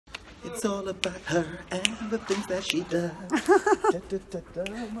It's all about her and the things that she does.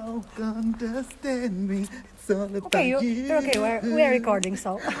 Won't understand me. It's all about Okay, you're okay. We're recording,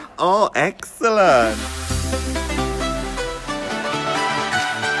 so. Oh, excellent.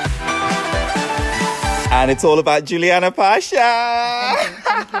 And it's all about Juliana Pasha.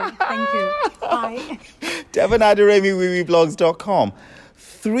 Thank you. Hi. Devon Adiremi, wiwibloggs.com.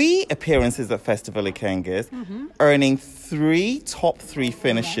 3 appearances at Festivali Këngës, earning 3 top 3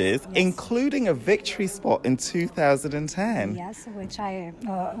 finishes, yes. including a victory spot in 2010. Yes, with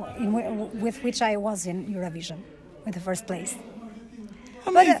which I was in Eurovision, with the first place.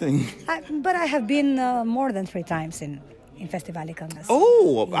 Amazing. But I have been more than 3 times in Festivali Këngës.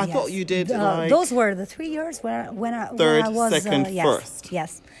 Oh, I Yes. thought you did Those were the 3 years when I third, was second, yes, first.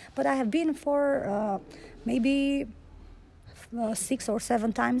 Yes, but I have been for maybe 6 or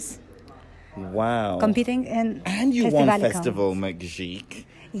 7 times. Wow. Competing in And you won Festivali Festival Këngës. Magique.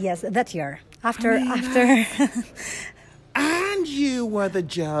 Yes, that year. After. And you were the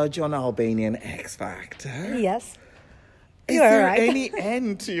judge on Albanian X Factor. Yes. Is You are there right. any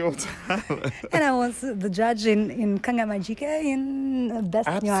end to your talent? And I was the judge in Këngës Magique in Best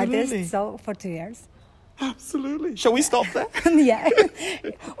New Absolutely. Artist, so for 2 years. Absolutely. Shall we stop there? Yeah,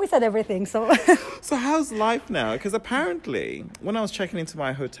 we said everything. So So how's life now? Because apparently, when I was checking into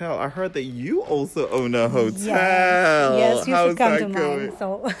my hotel, I heard that you also own a hotel. yes, you How's should come that to going? mine.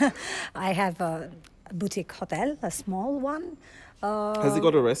 So I have a boutique hotel, a small one. Has it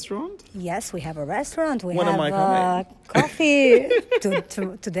got a restaurant? Yes, we have a restaurant. We When am have I coming? coffee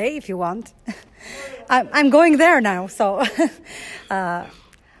today if you want. I'm going there now. So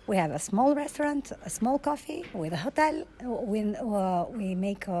we have a small restaurant, a small coffee with a hotel.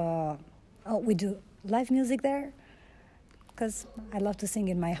 We do live music there because I love to sing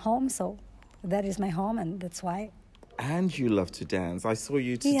in my home. So that is my home, and that's why. And you love to dance. I saw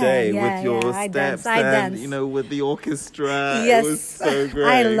you today with your steps I dance. with the orchestra. Yes, It was so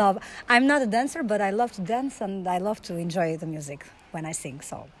great. I'm not a dancer, but I love to dance and I love to enjoy the music when I sing.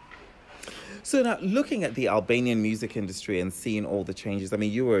 So now, looking at the Albanian music industry and seeing all the changes, I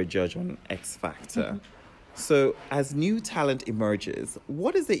mean, you were a judge on X Factor. So as new talent emerges,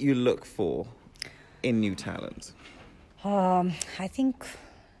 what is it you look for in new talent? I think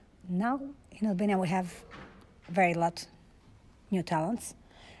now in Albania we have very lot new talents,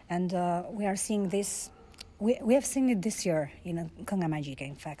 and we are seeing this. We have seen it this year in Këngës Magique.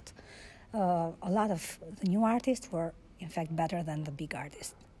 In fact, a lot of the new artists were in fact better than the big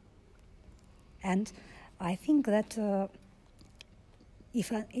artists, and I think that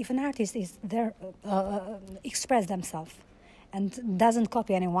if an artist is there, express themselves and doesn't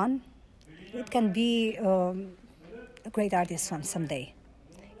copy anyone, it can be a great artist someday.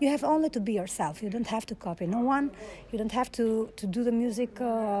 You have only to be yourself. You don't have to copy no one. You don't have to do the music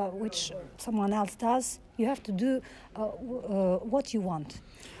which someone else does. You have to do what you want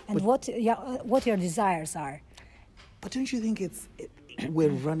and what your desires are. But don't you think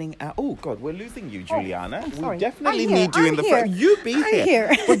we're running out? Oh God, we're losing you, Juliana. sorry. We definitely I'm here. need you in the front. You be I'm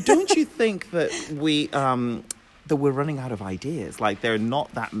here. But don't you think that we're running out of ideas? Like there are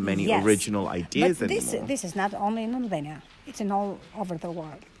not that many Yes. original ideas but anymore. This is not only in Albania. It's in all over the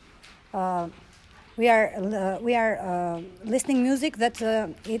world. We are listening music that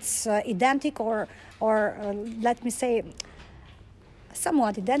it's identical or let me say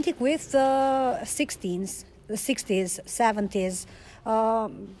somewhat identical with the 60s, 70s.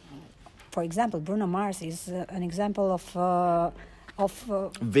 For example, Bruno Mars is an example of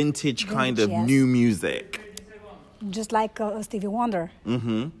vintage kind of yes. new music. Just like Stevie Wonder.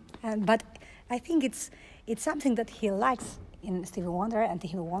 Mm-hmm. But I think it's something that he likes in Stevie Wonder, and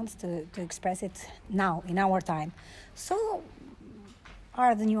he wants to express it now in our time. So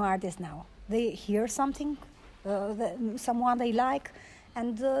are the new artists now. They hear something, someone they like,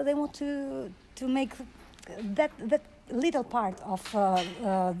 and they want to make that little part of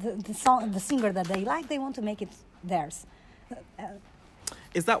the song, the singer that they like. They want to make it theirs.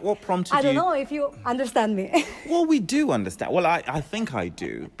 Is that what prompted you? I don't know if you understand me. Well, we do understand. Well, I think I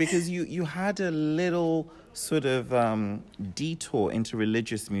do. Because you had a little sort of detour into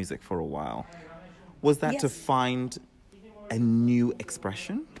religious music for a while. Was that to Yes. find a new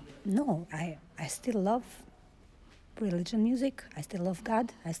expression? No, I still love religion music. I still love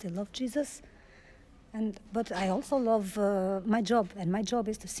God. I still love Jesus. But I also love my job. And my job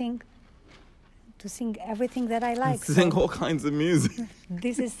is to sing everything that I like. Sing all kinds of music.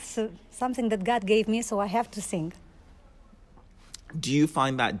 This is something that God gave me, so I have to sing. Do you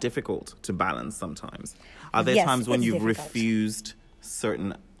find that difficult to balance sometimes? Are there Yes, times when it's you've difficult. refused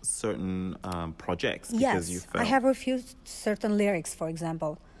certain projects because you Yes, felt... I have refused certain lyrics, for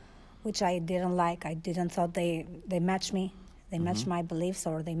example. which I didn't like. I didn't thought they match me. They match my beliefs,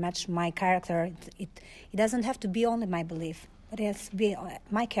 or they match my character. It doesn't have to be only my belief, but it has to be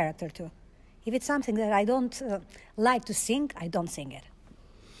my character too. If it's something that I don't like to sing, I don't sing it.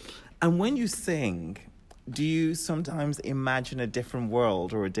 And when you sing, do you sometimes imagine a different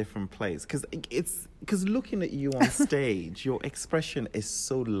world or a different place? Because looking at you on stage, your expression is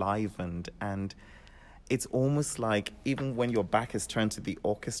so livened, and it's almost like even when your back is turned to the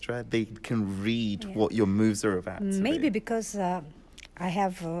orchestra, they can read what your moves are about. Maybe because I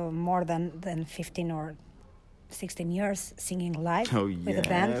have more than 15 or 16 years singing live with a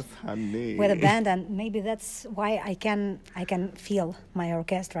band. Honey. With a band, and maybe that's why I can feel my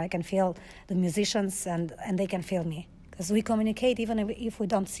orchestra. I can feel the musicians, and they can feel me, because we communicate even if we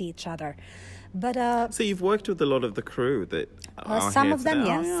don't see each other. But so you've worked with a lot of the crew that are some here of them, today.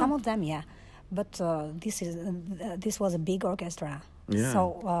 yes, some of them, yeah. But this was a big orchestra, Yeah.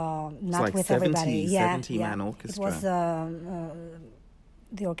 so not like with 70, everybody. 70-man orchestra. It was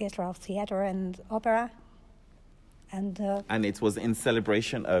the orchestra of theater and opera. And it was in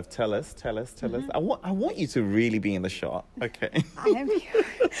celebration of tell us. I want you to really be in the shot. Okay. I am here.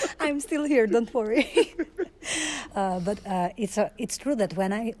 I'm still here. Don't worry. But it's true that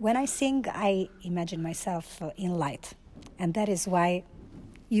when I sing, I imagine myself in light, and that is why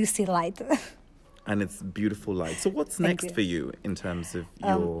you see light. And it's beautiful light. So what's next for you in terms of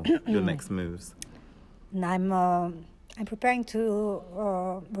your next moves? I'm preparing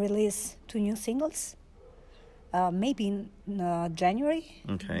to release 2 new singles. Maybe in January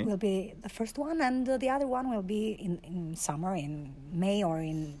will be the first one, and the other one will be in summer, in May, or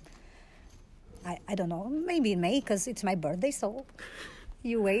I don't know, maybe in May, because it's my birthday, so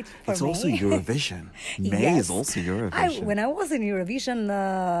you wait for May. It's also Eurovision. May Yes. is also Eurovision. When I was in Eurovision,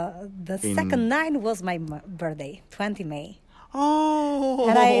 the second night was my birthday, 20 May. Oh!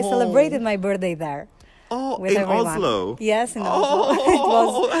 And I celebrated my birthday there. Oh, with in everyone. Oslo? Yes, in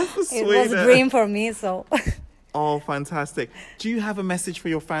Oslo. It was a dream for me, so... Oh, fantastic. Do you have a message for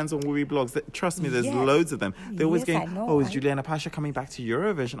your fans on WIWIbloggs? Trust me, there's Yes. loads of them. They're always Yes, going, I know. is Juliana Pasha coming back to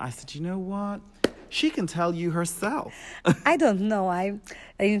Eurovision? I said, you know what? She can tell you herself. I don't know.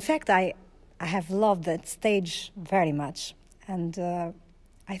 In fact, I have loved that stage very much. And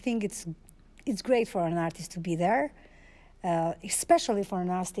I think it's great for an artist to be there, especially for an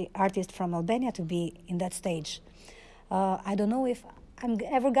artist from Albania to be in that stage. I don't know if I'm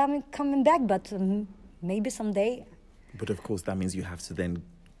ever coming back, but... maybe someday. But of course, that means you have to then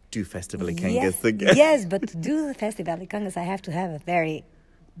do Festivali Këngës again. Yes, but to do the Festivali Këngës, I have to have a very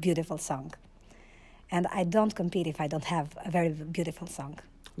beautiful song. And I don't compete if I don't have a very beautiful song.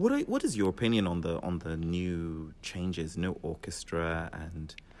 What is your opinion on the new changes? No orchestra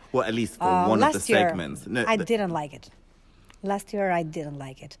and... Well, at least for one of the segments. I didn't like it. Last year, I didn't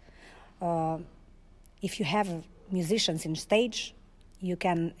like it. If you have musicians in stage... You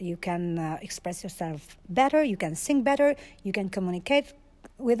can express yourself better. You can sing better. You can communicate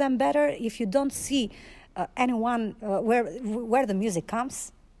with them better. If you don't see anyone where the music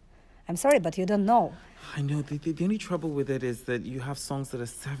comes, I'm sorry, but you don't know. I know. The only trouble with it is that you have songs that are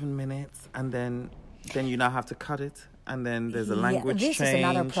 7 minutes, and then you now have to cut it, and then there's a language change. This is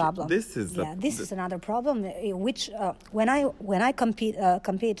another problem. This is another problem. Which when I compete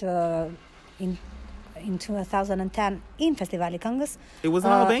in 2010 in Festivali Këngës. It was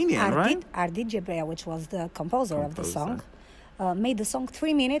an Albanian, right? Ardit Gjebreja, which was the composer of the song, made the song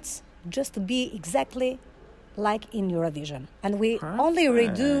 3 minutes just to be exactly like in Eurovision. And we only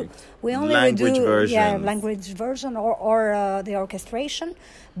redo language version or the orchestration,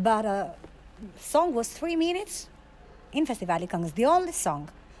 but song was 3 minutes in Festivali Këngës, the only song.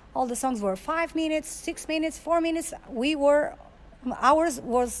 All the songs were 5 minutes, 6 minutes, 4 minutes. Ours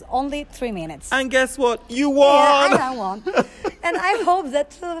was only 3 minutes. And guess what? You won! Yeah, I won. And I hope that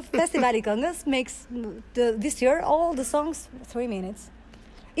Festivali Këngës makes this year all the songs 3 minutes.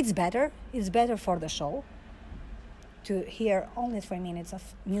 It's better. It's better for the show to hear only 3 minutes of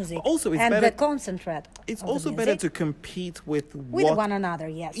music. Also, it's and better, the concentrate. It's also better to compete with one another,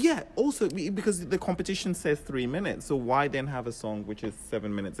 yes. Yeah, also because the competition says 3 minutes. So why then have a song which is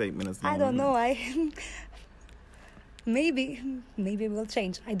 7 minutes, 8 minutes long? I don't know. Maybe we'll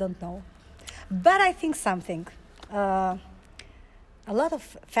change. I don't know. But I think something. A lot of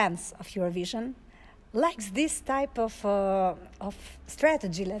fans of Eurovision likes this type of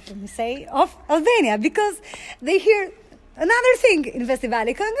strategy, let me say, of Albania, because they hear another thing in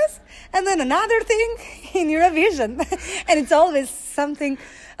Festivali Këngës and then another thing in Eurovision. And it's always something.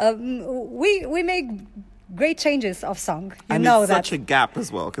 We make great changes of song. And know it's that. such a gap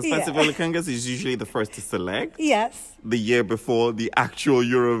as well, because Festivali Këngës is usually the first to select. Yes. The year before the actual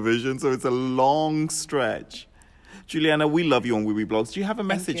Eurovision, so it's a long stretch. Juliana, we love you on wiwibloggs. Do you have a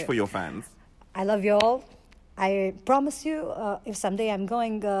message for your fans? I love you all. I promise you, if someday I'm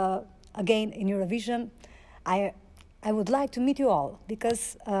going again in Eurovision, I would like to meet you all,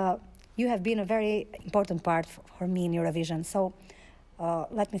 because you have been a very important part for me in Eurovision. So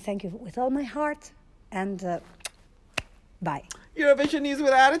let me thank you with all my heart, and bye. Eurovision News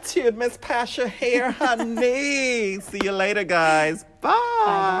with Attitude, Miss Pasha here, honey. See you later, guys. Bye. Bye,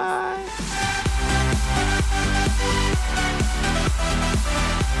 guys.